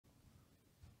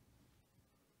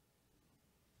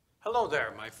Hello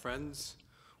there, my friends.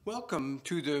 Welcome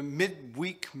to the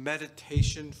Midweek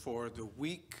Meditation for the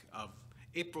week of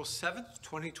April 7th,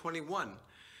 2021.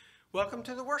 Welcome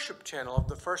to the worship channel of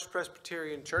the First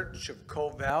Presbyterian Church of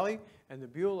Cove Valley and the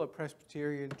Beulah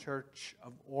Presbyterian Church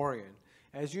of Orion.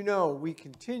 As you know, we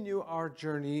continue our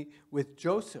journey with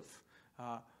Joseph,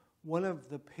 one of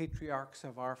the patriarchs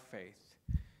of our faith.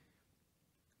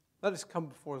 Let us come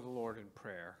before the Lord in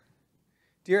prayer.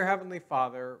 Dear Heavenly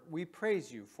Father, we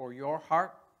praise you for your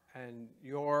heart and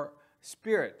your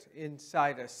spirit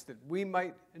inside us, that we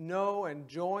might know and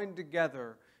join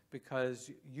together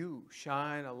because you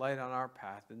shine a light on our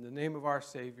path. In the name of our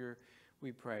Savior,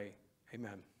 we pray.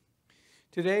 Amen.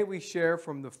 Today we share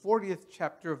from the 40th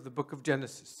chapter of the book of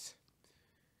Genesis.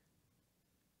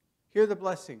 Hear the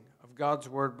blessing of God's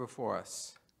word before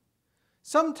us.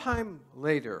 Sometime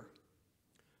later,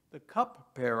 the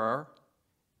cupbearer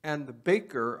and the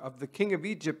baker of the king of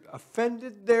Egypt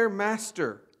offended their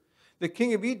master. The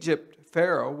king of Egypt,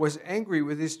 Pharaoh, was angry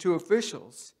with his two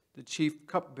officials, the chief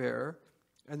cupbearer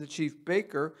and the chief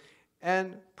baker,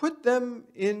 and put them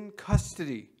in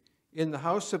custody in the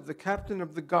house of the captain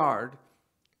of the guard,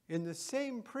 in the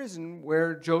same prison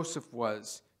where Joseph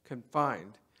was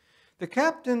confined. The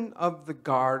captain of the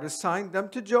guard assigned them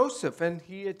to Joseph, and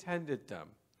he attended them.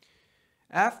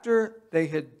 After they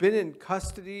had been in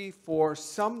custody for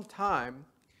some time,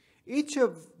 each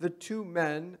of the two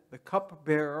men, the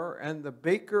cupbearer and the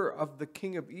baker of the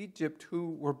king of Egypt, who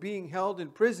were being held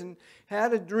in prison,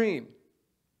 had a dream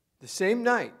the same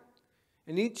night,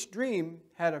 and each dream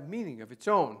had a meaning of its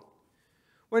own.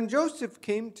 When Joseph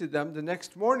came to them the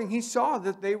next morning, he saw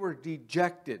that they were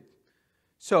dejected.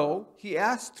 So he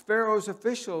asked Pharaoh's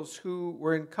officials who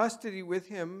were in custody with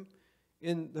him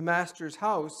in the master's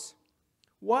house,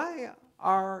 "Why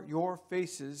are your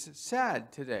faces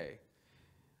sad today?"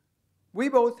 "We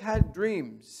both had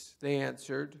dreams," they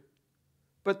answered,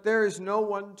 "but there is no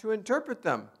one to interpret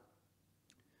them."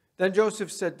 Then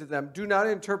Joseph said to them, "Do not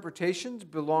interpretations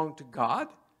belong to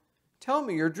God? Tell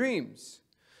me your dreams."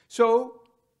 So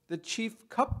the chief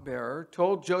cupbearer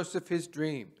told Joseph his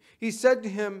dream. He said to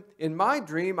him, "In my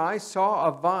dream I saw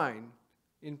a vine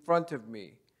in front of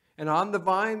me, and on the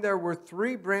vine there were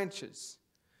 3 branches.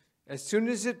 As soon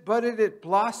as it budded, it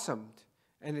blossomed,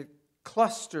 and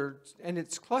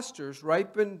its clusters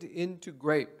ripened into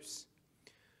grapes.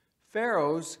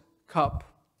 Pharaoh's cup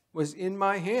was in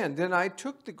my hand, and I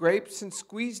took the grapes and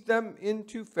squeezed them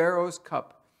into Pharaoh's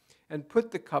cup and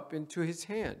put the cup into his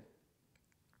hand."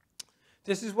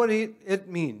 "This is what it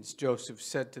means," Joseph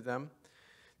said to them.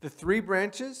 "The 3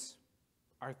 branches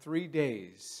are 3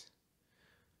 days.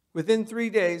 Within 3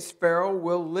 days, Pharaoh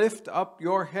will lift up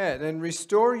your head and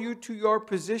restore you to your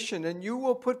position, and you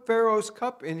will put Pharaoh's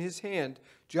cup in his hand,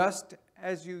 just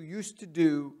as you used to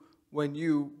do when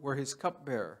you were his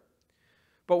cupbearer.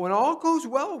 But when all goes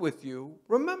well with you,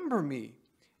 remember me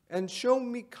and show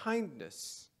me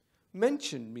kindness.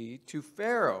 Mention me to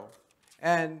Pharaoh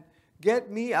and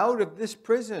get me out of this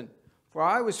prison, for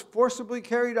I was forcibly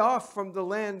carried off from the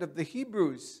land of the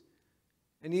Hebrews,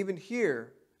 and even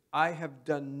here I have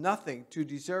done nothing to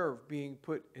deserve being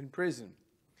put in prison."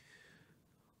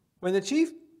 When the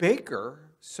chief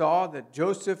baker saw that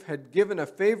Joseph had given a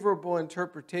favorable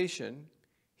interpretation,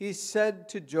 he said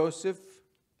to Joseph,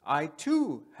 "I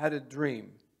too had a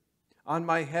dream. On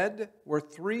my head were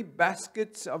 3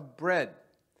 baskets of bread.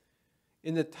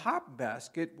 In the top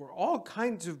basket were all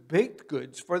kinds of baked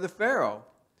goods for the Pharaoh,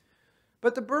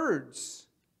 but the birds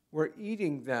were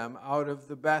eating them out of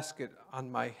the basket on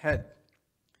my head."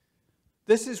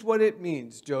 "This is what it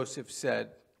means," Joseph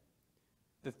said.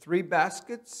 "The 3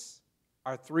 baskets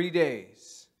are 3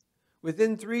 days.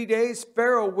 Within 3 days,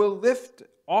 Pharaoh will lift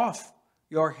off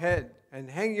your head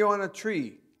and hang you on a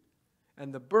tree,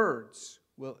 and the birds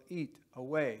will eat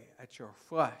away at your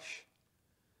flesh."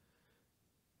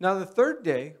 Now the 3rd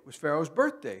day was Pharaoh's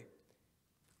birthday,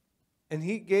 and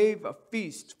he gave a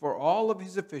feast for all of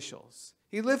his officials.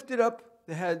 He lifted up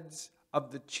the heads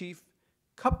of the chief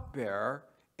cupbearer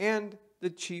and the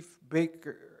chief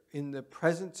baker in the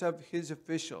presence of his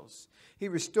officials. He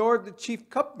restored the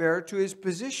chief cupbearer to his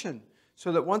position,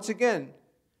 so that once again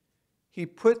he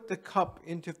put the cup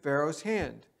into Pharaoh's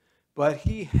hand. But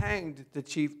he hanged the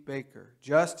chief baker,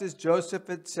 just as Joseph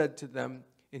had said to them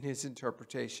in his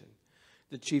interpretation.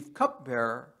 The chief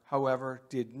cupbearer, however,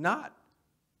 did not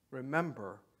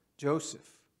remember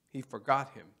Joseph. He forgot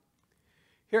him.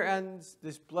 Here ends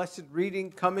this blessed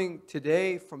reading coming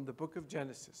today from the book of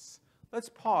Genesis. Let's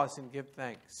pause and give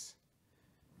thanks.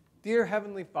 Dear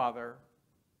Heavenly Father,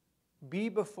 be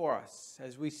before us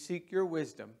as we seek your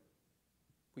wisdom.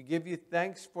 We give you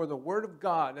thanks for the Word of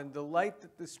God and the light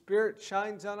that the Spirit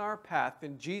shines on our path.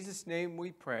 In Jesus' name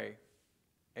we pray.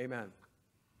 Amen.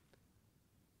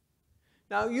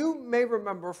 Now, you may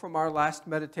remember from our last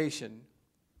meditation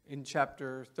in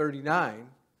chapter 39,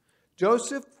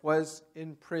 Joseph was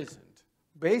imprisoned,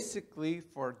 basically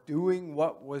for doing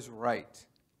what was right.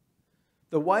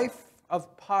 The wife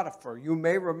of Potiphar, you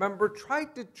may remember,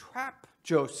 tried to trap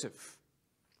Joseph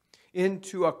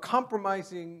into a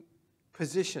compromising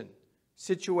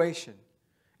situation.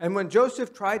 And when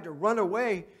Joseph tried to run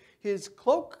away, his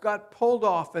cloak got pulled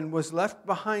off and was left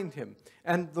behind him.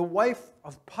 And the wife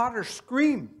of Potiphar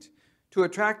screamed to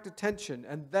attract attention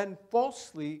and then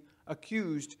falsely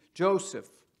accused Joseph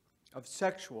of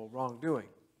sexual wrongdoing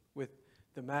with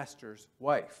the master's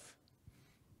wife.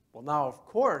 Well, now, of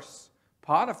course,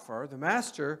 Potiphar, the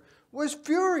master, was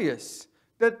furious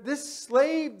that this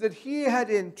slave that he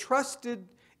had entrusted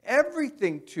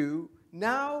everything to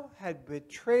now had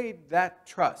betrayed that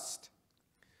trust.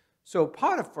 So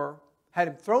Potiphar had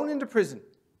him thrown into prison.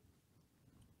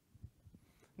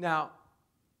 Now,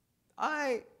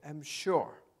 I am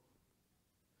sure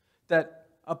that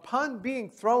upon being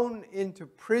thrown into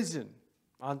prison,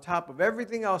 on top of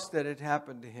everything else that had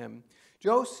happened to him,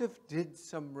 Joseph did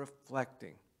some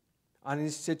reflecting on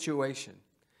his situation.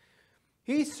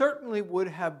 He certainly would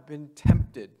have been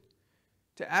tempted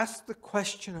to ask the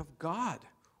question of God,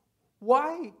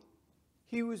 why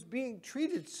he was being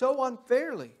treated so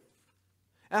unfairly.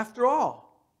 After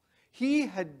all, he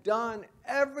had done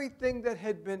everything that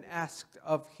had been asked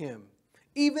of him,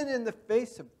 even in the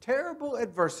face of terrible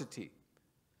adversity.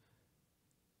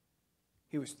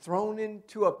 He was thrown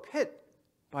into a pit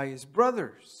by his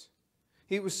brothers.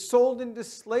 He was sold into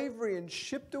slavery and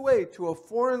shipped away to a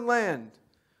foreign land,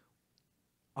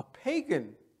 a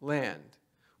pagan land,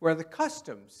 where the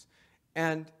customs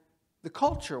and the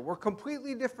culture were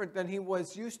completely different than he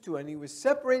was used to, and he was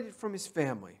separated from his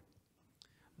family.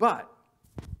 But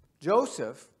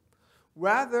Joseph,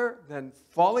 rather than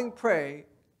falling prey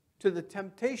to the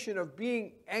temptation of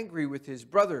being angry with his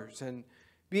brothers and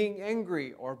being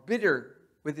angry or bitter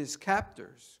with his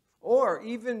captors, or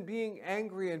even being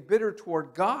angry and bitter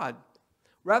toward God,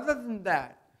 rather than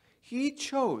that, he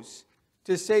chose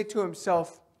to say to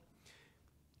himself,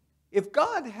 if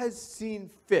God has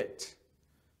seen fit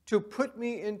to put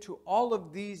me into all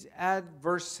of these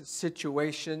adverse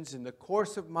situations in the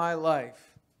course of my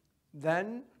life,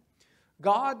 then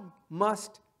God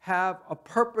must have a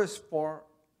purpose for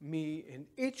me in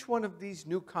each one of these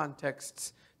new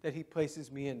contexts that he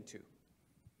places me into.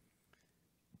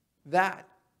 That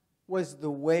was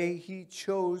the way he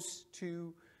chose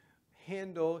to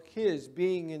handle his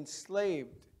being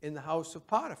enslaved in the house of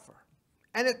Potiphar.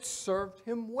 And it served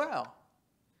him well,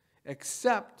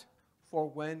 except for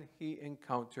when he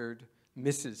encountered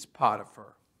Mrs.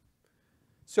 Potiphar.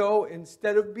 So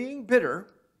instead of being bitter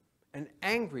and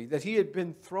angry that he had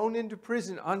been thrown into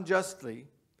prison unjustly,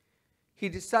 he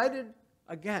decided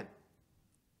again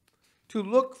to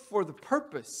look for the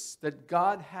purpose that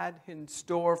God had in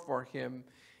store for him,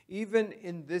 even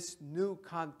in this new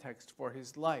context for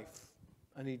his life,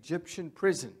 an Egyptian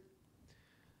prison.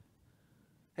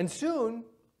 And soon,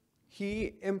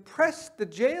 he impressed the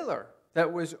jailer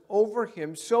that was over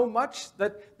him so much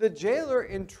that the jailer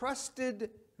entrusted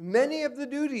many of the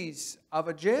duties of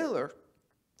a jailer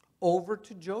over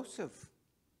to Joseph.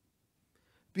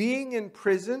 Being in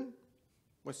prison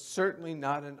was certainly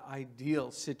not an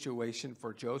ideal situation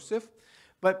for Joseph,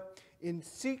 but in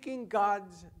seeking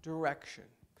God's direction,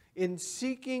 in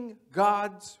seeking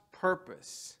God's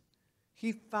purpose,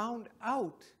 he found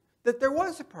out that there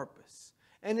was a purpose.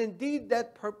 And indeed,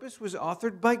 that purpose was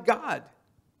authored by God,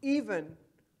 even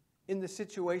in the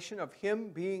situation of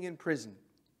him being in prison.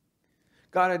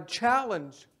 God had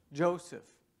challenged Joseph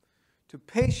to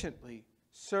patiently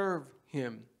serve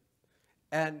him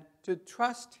and to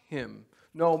trust him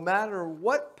no matter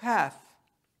what path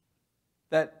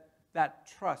that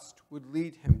trust would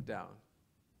lead him down.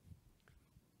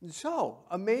 And so,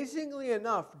 amazingly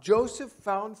enough, Joseph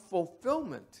found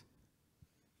fulfillment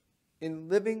in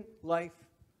living life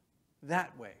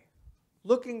that way,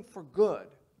 looking for good,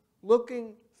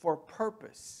 looking for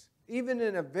purpose, even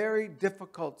in a very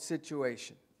difficult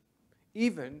situation,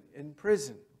 even in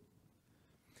prison.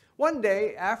 One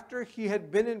day, after he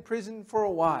had been in prison for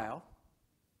a while,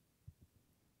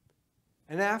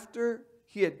 and after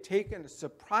he had taken a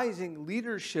surprising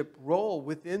leadership role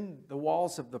within the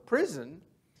walls of the prison,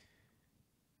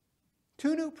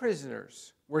 2 new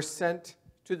prisoners were sent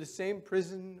to the same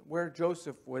prison where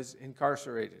Joseph was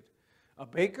incarcerated, a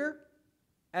baker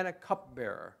and a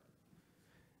cupbearer.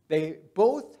 They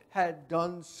both had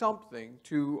done something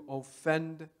to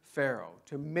offend Pharaoh,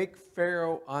 to make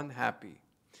Pharaoh unhappy.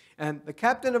 And the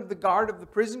captain of the guard of the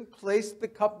prison placed the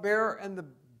cupbearer and the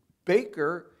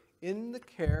baker in the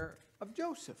care of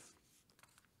Joseph.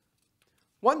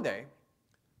 One day,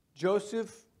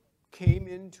 Joseph came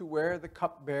into where the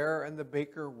cupbearer and the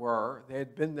baker were. They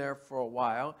had been there for a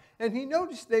while, and he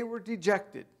noticed they were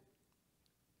dejected.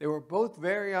 They were both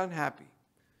very unhappy.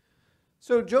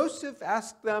 So Joseph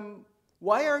asked them,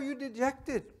 "Why are you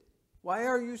dejected? Why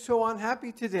are you so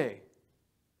unhappy today?"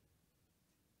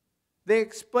 They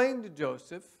explained to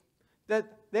Joseph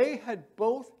that they had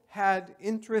both had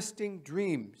interesting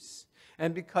dreams.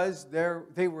 And because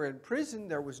they were in prison,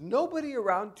 there was nobody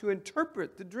around to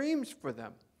interpret the dreams for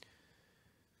them.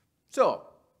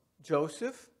 So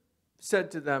Joseph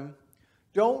said to them,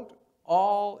 "Don't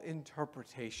all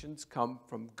interpretations come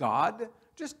from God?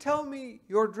 Just tell me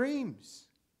your dreams."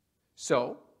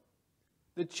 So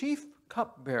the chief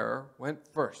cupbearer went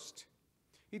first.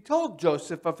 He told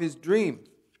Joseph of his dream.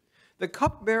 The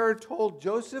cupbearer told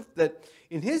Joseph that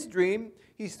in his dream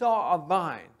he saw a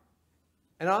vine.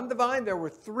 And on the vine there were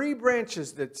 3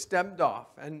 branches that stemmed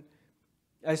off. And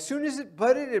as soon as it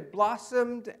budded, it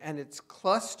blossomed, and its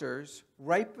clusters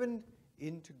ripened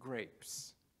into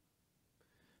grapes.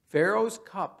 "Pharaoh's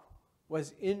cup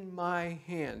was in my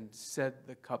hand," said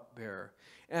the cupbearer.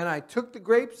 "And I took the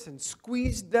grapes and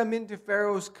squeezed them into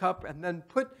Pharaoh's cup, and then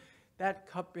put that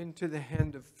cup into the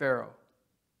hand of Pharaoh."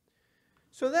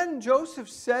 So then Joseph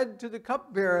said to the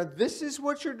cupbearer, "This is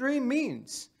what your dream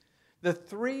means. The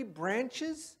 3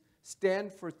 branches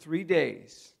stand for 3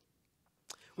 days.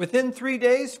 Within 3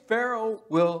 days, Pharaoh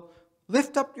will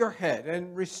lift up your head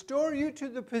and restore you to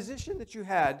the position that you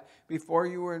had before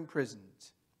you were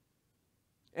imprisoned.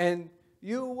 And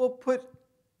you will put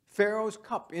Pharaoh's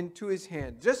cup into his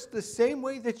hand, just the same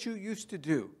way that you used to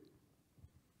do."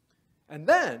 And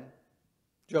then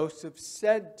Joseph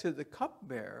said to the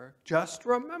cupbearer, "Just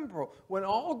remember, when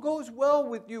all goes well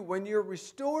with you, when you're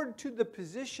restored to the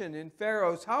position in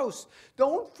Pharaoh's house,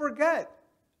 don't forget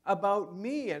about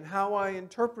me and how I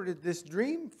interpreted this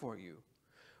dream for you.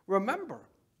 Remember,"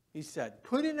 he said,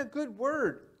 "put in a good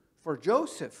word for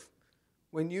Joseph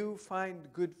when you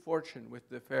find good fortune with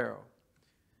the Pharaoh."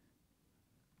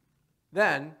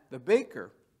 Then the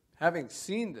baker, having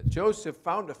seen that Joseph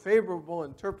found a favorable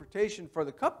interpretation for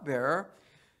the cupbearer,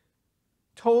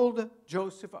 told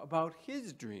Joseph about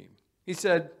his dream. He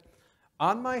said,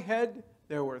 "On my head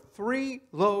there were 3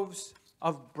 loaves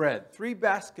of bread, 3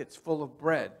 baskets full of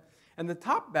bread. And the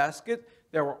top basket,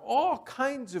 there were all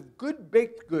kinds of good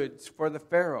baked goods for the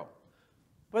Pharaoh.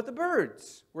 But the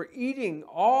birds were eating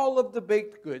all of the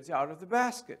baked goods out of the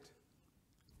basket."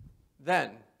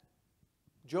 Then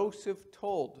Joseph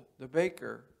told the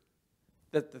baker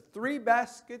that the 3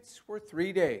 baskets were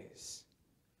 3 days.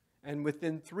 And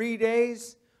within 3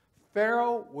 days,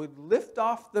 Pharaoh would lift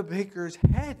off the baker's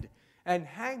head and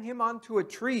hang him onto a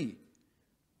tree,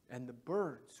 and the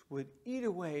birds would eat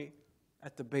away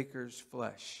at the baker's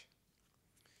flesh.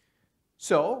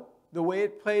 So, the way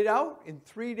it played out, in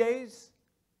 3 days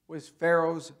was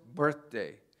Pharaoh's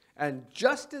birthday. And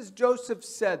just as Joseph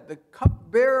said, the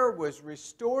cupbearer was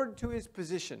restored to his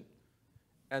position,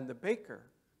 and the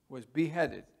baker was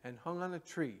beheaded and hung on a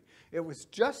tree. It was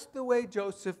just the way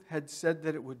Joseph had said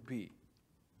that it would be.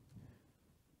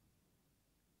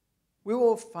 We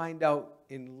will find out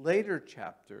in later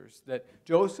chapters that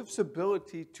Joseph's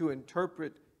ability to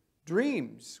interpret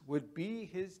dreams would be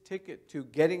his ticket to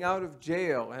getting out of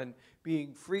jail and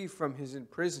being free from his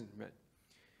imprisonment.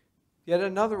 Yet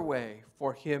another way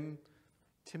for him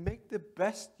to make the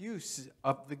best use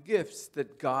of the gifts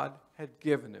that God had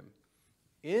given him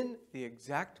in the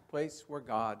exact place where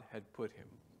God had put him.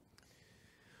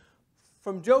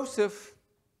 From Joseph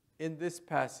in this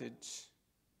passage,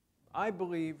 I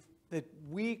believe that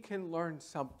we can learn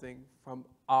something from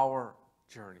our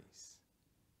journeys.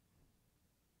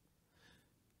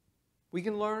 We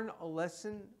can learn a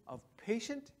lesson of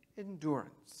patient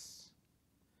endurance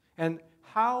and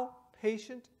how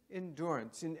patient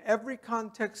endurance in every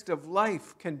context of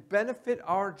life can benefit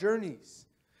our journeys,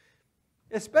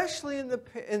 especially in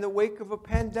the wake of a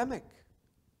pandemic.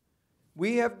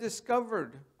 We have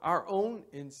discovered our own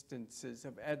instances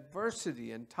of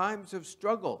adversity and times of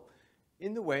struggle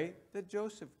in the way that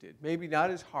Joseph did. Maybe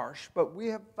not as harsh, but we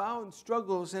have found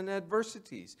struggles and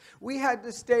adversities. We had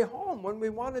to stay home when we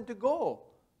wanted to go.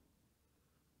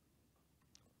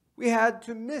 We had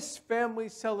to miss family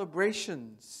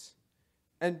celebrations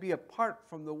and be apart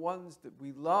from the ones that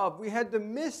we love. We had to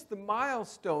miss the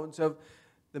milestones of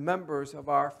the members of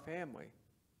our family.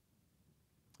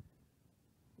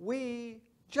 We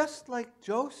just like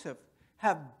Joseph,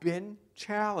 have been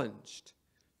challenged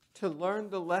to learn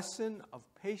the lesson of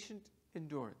patient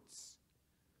endurance.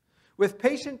 With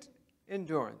patient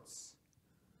endurance,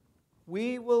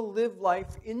 we will live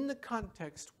life in the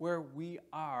context where we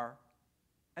are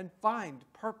and find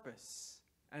purpose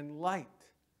and light,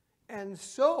 and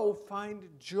so find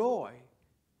joy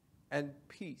and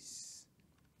peace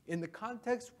in the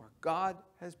context where God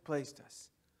has placed us.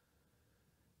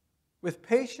 With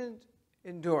patient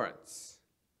endurance,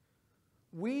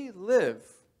 we live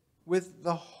with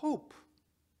the hope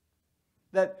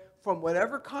that from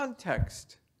whatever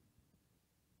context,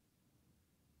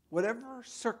 whatever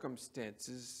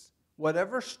circumstances,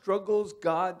 whatever struggles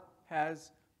God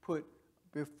has put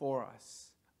before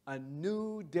us, a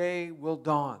new day will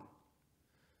dawn.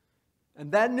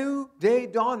 And that new day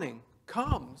dawning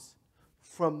comes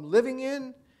from living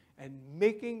in and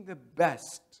making the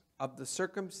best of the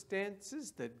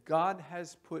circumstances that God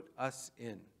has put us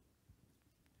in.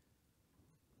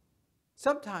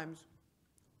 Sometimes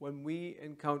when we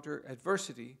encounter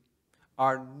adversity,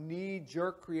 our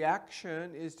knee-jerk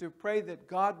reaction is to pray that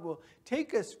God will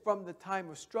take us from the time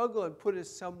of struggle and put us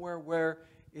somewhere where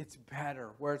it's better,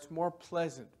 where it's more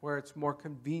pleasant, where it's more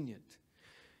convenient.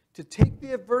 To take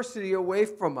the adversity away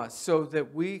from us so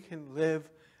that we can live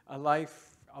a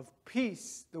life of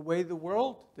peace the way the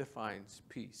world defines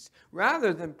peace,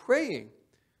 rather than praying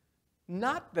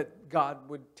not that God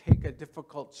would take a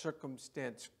difficult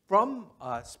circumstance from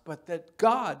us, but that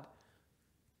God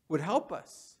would help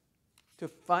us to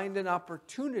find an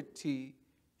opportunity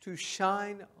to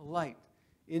shine light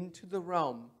into the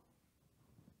realm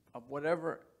of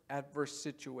whatever adverse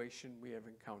situation we have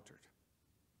encountered.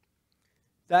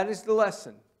 That is the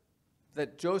lesson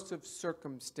that Joseph's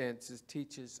circumstances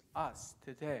teaches us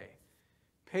today.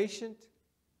 Patient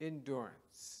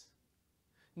endurance.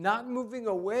 Not moving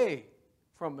away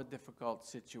from a difficult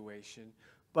situation,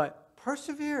 but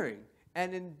persevering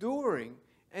and enduring,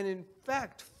 and in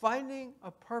fact finding a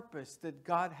purpose that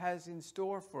God has in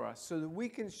store for us so that we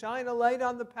can shine a light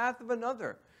on the path of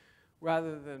another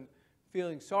rather than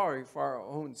feeling sorry for our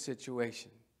own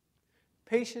situation.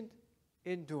 Patient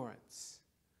endurance.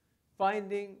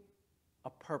 Finding a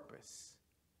purpose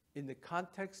in the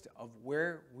context of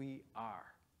where we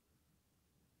are.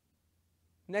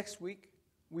 Next week,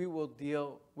 we will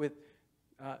deal with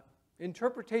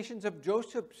interpretations of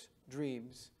Joseph's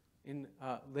dreams in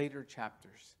later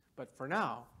chapters. But for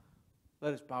now,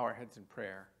 let us bow our heads in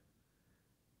prayer.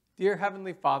 Dear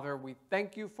Heavenly Father, we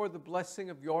thank you for the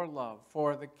blessing of your love,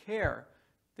 for the care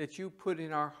that you put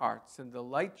in our hearts and the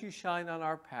light you shine on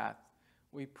our path.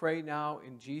 We pray now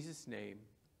in Jesus' name,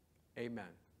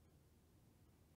 amen.